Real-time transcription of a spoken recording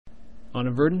On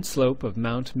a verdant slope of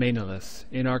Mount Mainolus,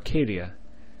 in Arcadia,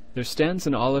 there stands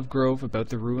an olive grove about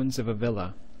the ruins of a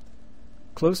villa.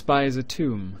 Close by is a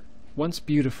tomb, once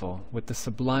beautiful, with the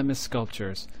sublimest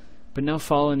sculptures, but now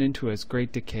fallen into as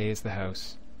great decay as the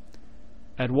house.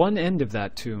 At one end of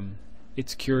that tomb,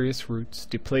 its curious roots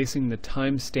displacing the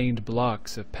time-stained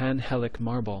blocks of Pan-Hellenic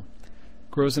marble,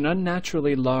 grows an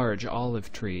unnaturally large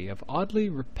olive tree of oddly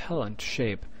repellent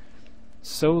shape,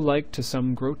 so like to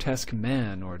some grotesque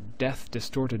man or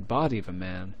death-distorted body of a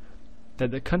man,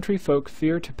 that the country folk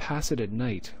fear to pass it at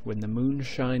night when the moon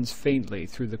shines faintly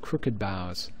through the crooked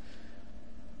boughs.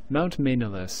 Mount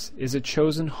Mainolus is a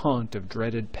chosen haunt of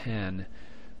dreaded Pan,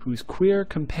 whose queer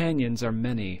companions are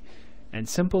many, and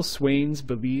simple swains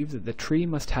believe that the tree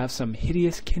must have some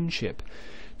hideous kinship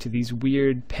to these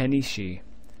weird Panishi.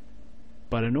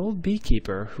 But an old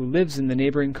beekeeper who lives in the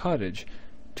neighboring cottage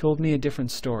told me a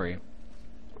different story.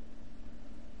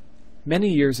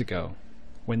 Many years ago,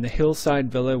 when the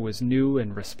hillside villa was new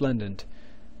and resplendent,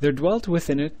 there dwelt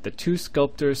within it the two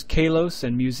sculptors Kalos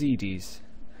and Musides.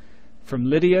 From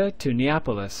Lydia to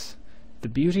Neapolis, the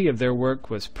beauty of their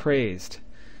work was praised,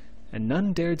 and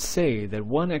none dared say that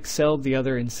one excelled the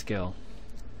other in skill.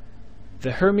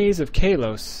 The Hermes of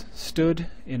Kalos stood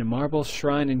in a marble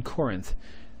shrine in Corinth,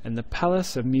 and the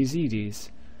palace of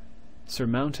Musides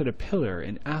surmounted a pillar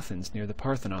in Athens near the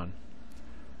Parthenon.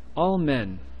 All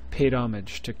men paid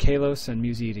homage to Kalos and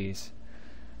Musides,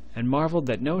 and marveled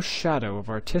that no shadow of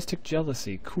artistic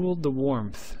jealousy cooled the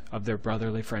warmth of their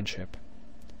brotherly friendship.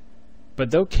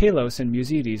 But though Kalos and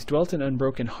Musides dwelt in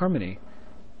unbroken harmony,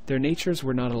 their natures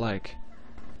were not alike.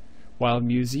 While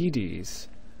Musides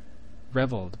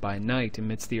revelled by night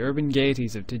amidst the urban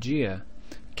gaieties of Tegea,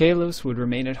 Kalos would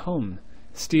remain at home,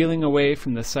 stealing away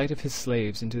from the sight of his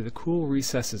slaves into the cool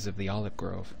recesses of the olive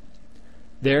grove.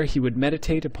 There he would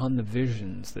meditate upon the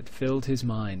visions that filled his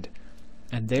mind,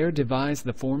 and there devise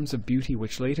the forms of beauty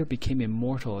which later became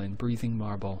immortal in breathing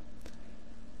marble.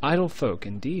 Idle folk,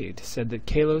 indeed, said that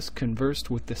Kalos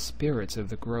conversed with the spirits of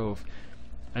the grove,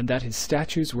 and that his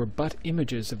statues were but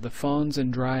images of the fauns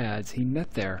and dryads he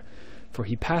met there, for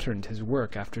he patterned his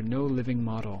work after no living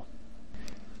model.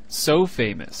 So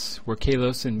famous were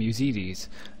Kalos and Musides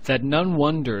that none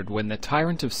wondered when the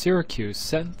tyrant of Syracuse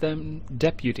sent them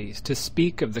deputies to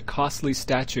speak of the costly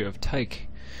statue of Tyche,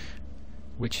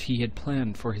 which he had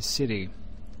planned for his city.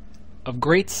 Of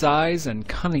great size and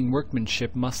cunning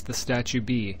workmanship must the statue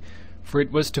be, for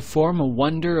it was to form a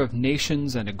wonder of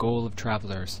nations and a goal of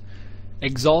travelers.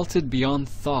 Exalted beyond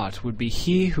thought would be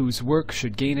he whose work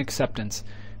should gain acceptance,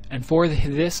 and for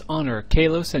this honor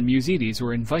Kalos and Musides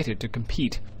were invited to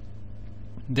compete.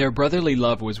 Their brotherly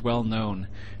love was well known,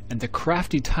 and the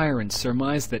crafty tyrant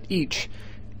surmised that each,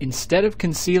 instead of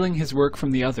concealing his work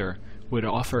from the other, would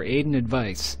offer aid and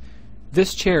advice,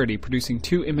 this charity producing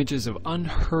two images of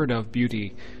unheard-of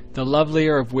beauty, the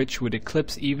lovelier of which would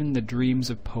eclipse even the dreams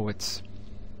of poets.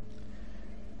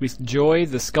 With joy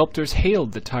the sculptors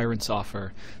hailed the tyrant's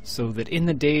offer, so that in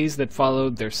the days that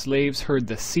followed their slaves heard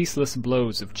the ceaseless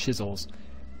blows of chisels.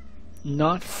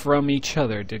 Not from each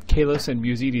other did Kalos and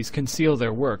Musides conceal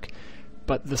their work,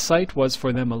 but the sight was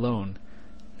for them alone.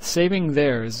 Saving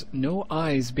theirs, no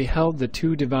eyes beheld the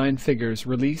two divine figures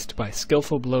released by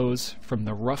skilful blows from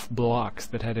the rough blocks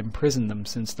that had imprisoned them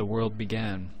since the world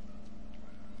began.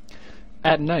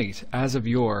 At night, as of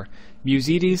yore,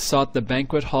 Musides sought the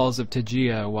banquet halls of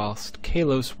Tegea, whilst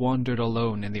Kalos wandered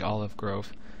alone in the olive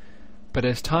grove. But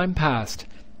as time passed,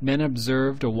 men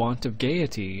observed a want of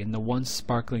gaiety in the once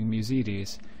sparkling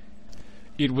Musides.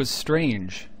 It was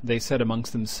strange, they said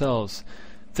amongst themselves,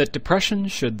 that depression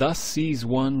should thus seize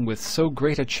one with so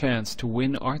great a chance to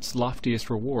win art's loftiest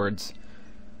rewards.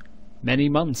 Many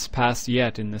months passed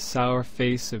yet in the sour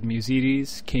face of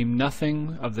Musides came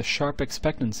nothing of the sharp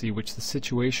expectancy which the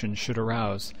situation should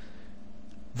arouse.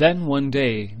 Then one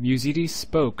day Musides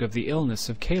spoke of the illness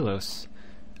of Kalos,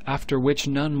 after which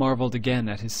none marvelled again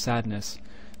at his sadness,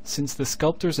 since the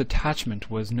sculptor's attachment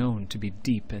was known to be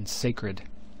deep and sacred.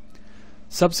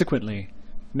 Subsequently,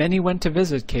 many went to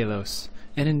visit Kalos,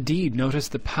 and indeed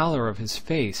noticed the pallor of his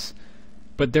face,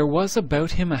 but there was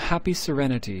about him a happy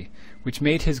serenity, which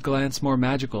made his glance more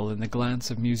magical than the glance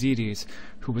of Musides,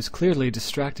 who was clearly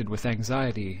distracted with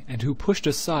anxiety, and who pushed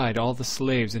aside all the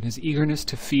slaves in his eagerness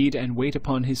to feed and wait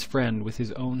upon his friend with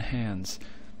his own hands.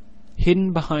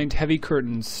 Hidden behind heavy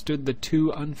curtains stood the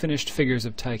two unfinished figures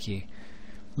of Tyche,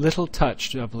 little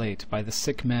touched of late by the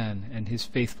sick man and his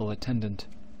faithful attendant.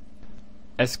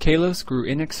 As Kalos grew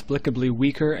inexplicably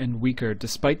weaker and weaker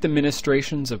despite the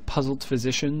ministrations of puzzled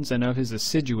physicians and of his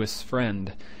assiduous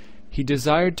friend, he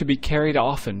desired to be carried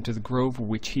often to the grove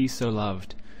which he so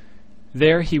loved.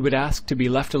 There he would ask to be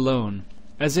left alone,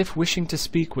 as if wishing to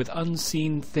speak with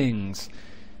unseen things.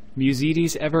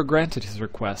 Musides ever granted his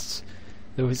requests,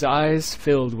 though his eyes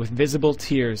filled with visible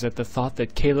tears at the thought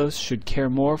that Kalos should care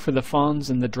more for the fauns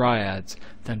and the dryads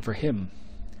than for him.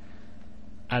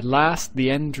 At last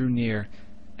the end drew near,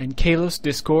 and Kalos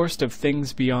discoursed of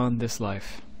things beyond this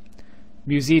life.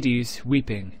 Musides,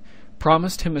 weeping,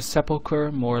 promised him a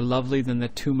sepulchre more lovely than the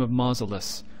tomb of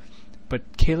Mausolus,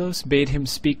 but Kalos bade him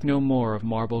speak no more of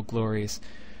marble glories.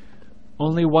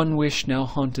 Only one wish now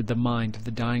haunted the mind of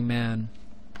the dying man,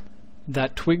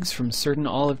 that twigs from certain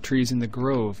olive trees in the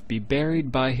grove be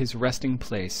buried by his resting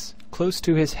place, close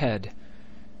to his head.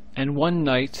 And one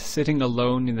night, sitting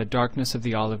alone in the darkness of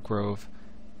the olive grove,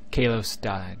 Kalos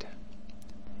died.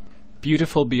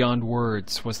 Beautiful beyond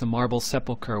words was the marble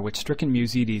sepulchre which stricken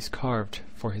Musides carved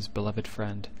for his beloved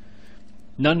friend.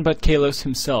 None but Kalos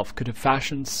himself could have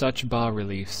fashioned such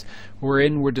bas-reliefs,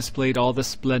 wherein were displayed all the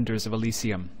splendors of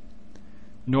Elysium.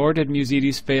 Nor did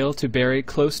Musides fail to bury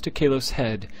close to Kalos'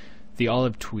 head the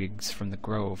olive twigs from the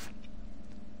grove.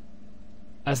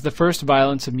 As the first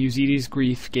violence of Musides'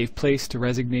 grief gave place to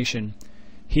resignation,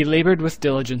 he labored with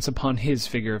diligence upon his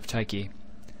figure of Tyche.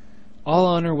 All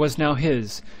honor was now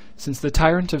his, since the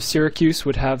tyrant of Syracuse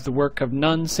would have the work of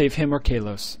none save him or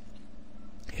Kalos.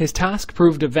 His task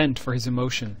proved a vent for his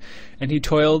emotion, and he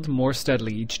toiled more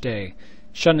steadily each day,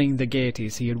 shunning the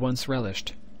gaieties he had once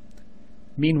relished.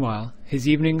 Meanwhile, his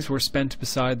evenings were spent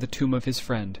beside the tomb of his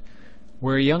friend,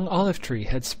 where a young olive tree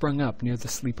had sprung up near the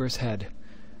sleeper's head.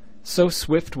 So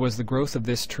swift was the growth of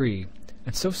this tree,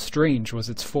 and so strange was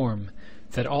its form,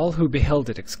 that all who beheld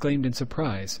it exclaimed in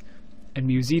surprise, and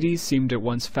Musides seemed at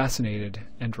once fascinated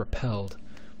and repelled.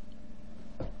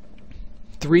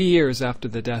 3 years after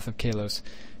the death of Kalos,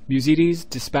 Musides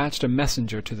dispatched a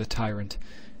messenger to the tyrant,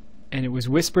 and it was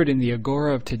whispered in the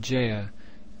agora of Tegea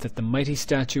that the mighty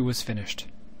statue was finished.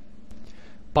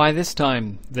 By this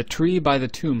time, the tree by the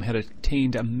tomb had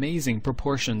attained amazing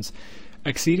proportions,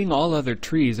 exceeding all other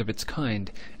trees of its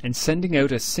kind, and sending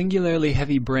out a singularly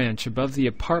heavy branch above the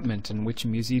apartment in which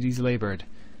Musides labored.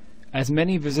 As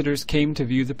many visitors came to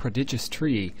view the prodigious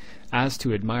tree as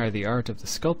to admire the art of the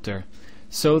sculptor,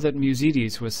 so that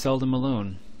Musides was seldom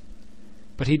alone.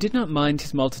 But he did not mind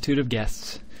his multitude of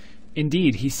guests.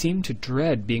 Indeed, he seemed to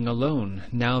dread being alone,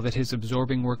 now that his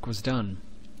absorbing work was done.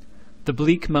 The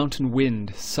bleak mountain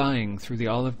wind, sighing through the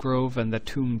olive grove and the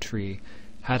tomb tree,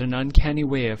 had an uncanny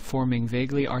way of forming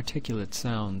vaguely articulate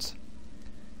sounds.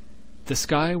 The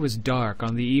sky was dark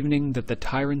on the evening that the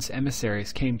tyrant's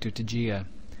emissaries came to Tegea.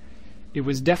 It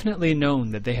was definitely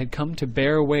known that they had come to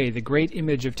bear away the great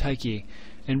image of Tyche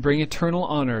and bring eternal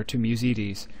honor to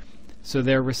Musides, so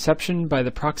their reception by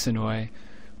the proxenoi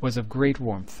was of great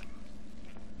warmth.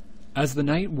 As the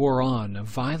night wore on, a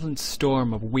violent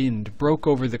storm of wind broke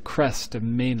over the crest of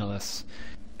Maenalus,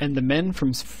 and the men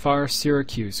from far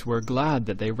Syracuse were glad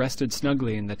that they rested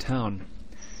snugly in the town.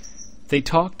 They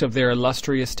talked of their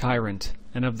illustrious tyrant,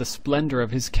 and of the splendor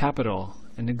of his capital,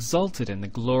 and exulted in the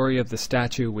glory of the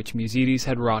statue which Musides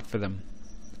had wrought for them.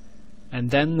 And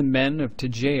then the men of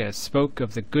Tegea spoke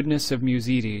of the goodness of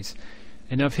Musides,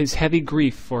 and of his heavy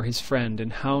grief for his friend,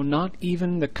 and how not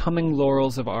even the coming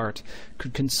laurels of art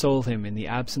could console him in the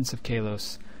absence of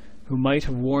Kalos, who might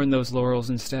have worn those laurels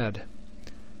instead.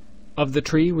 Of the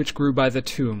tree which grew by the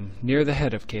tomb, near the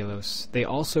head of Kalos, they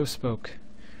also spoke.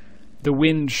 The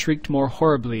wind shrieked more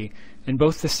horribly, and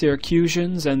both the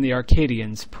Syracusans and the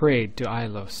Arcadians prayed to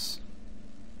Ilos.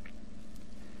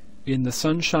 In the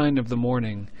sunshine of the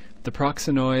morning, the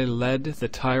proxenoi led the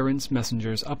tyrant's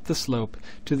messengers up the slope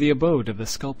to the abode of the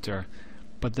sculptor,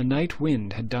 but the night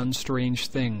wind had done strange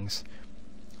things.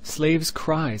 Slaves'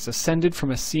 cries ascended from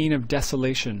a scene of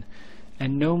desolation,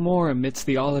 and no more amidst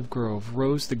the olive grove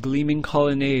rose the gleaming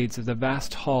colonnades of the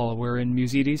vast hall wherein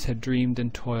Musides had dreamed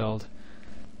and toiled.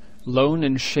 Lone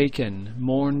and shaken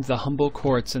mourned the humble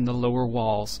courts and the lower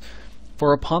walls,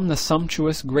 for upon the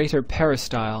sumptuous greater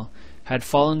peristyle had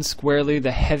fallen squarely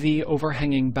the heavy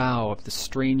overhanging bough of the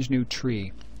strange new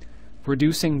tree,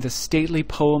 reducing the stately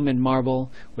poem in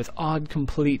marble with odd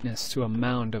completeness to a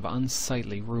mound of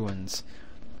unsightly ruins.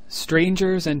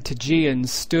 Strangers and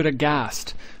Tegeans stood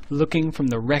aghast, looking from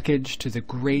the wreckage to the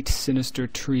great sinister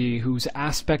tree whose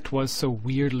aspect was so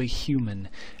weirdly human,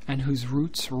 and whose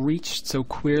roots reached so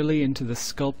queerly into the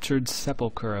sculptured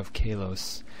sepulchre of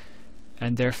Kalos.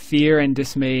 And their fear and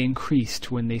dismay increased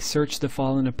when they searched the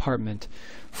fallen apartment,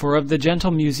 for of the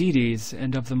gentle Musides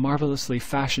and of the marvelously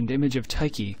fashioned image of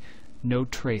Tyche no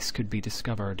trace could be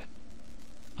discovered.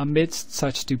 Amidst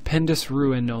such stupendous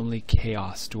ruin only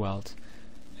chaos dwelt,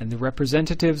 and the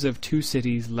representatives of 2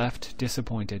 cities left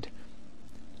disappointed.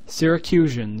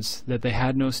 Syracusans that they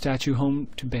had no statue home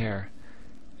to bear,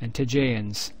 and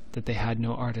Tegeans that they had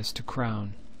no artist to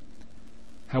crown.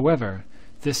 However,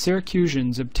 the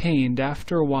Syracusans obtained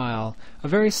after a while a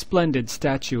very splendid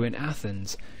statue in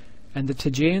Athens, and the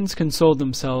Tegeans consoled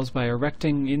themselves by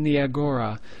erecting in the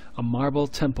agora a marble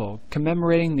temple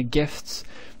commemorating the gifts,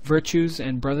 virtues,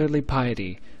 and brotherly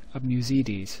piety of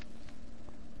Musides.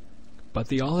 But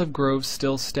the olive grove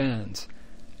still stands,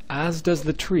 as does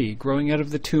the tree growing out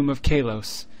of the tomb of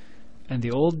Kalos, and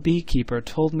the old beekeeper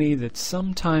told me that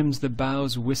sometimes the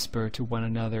boughs whisper to one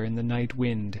another in the night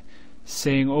wind,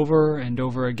 saying over and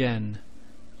over again,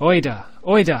 "Oida!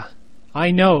 Oida!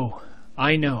 I know!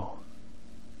 I know!"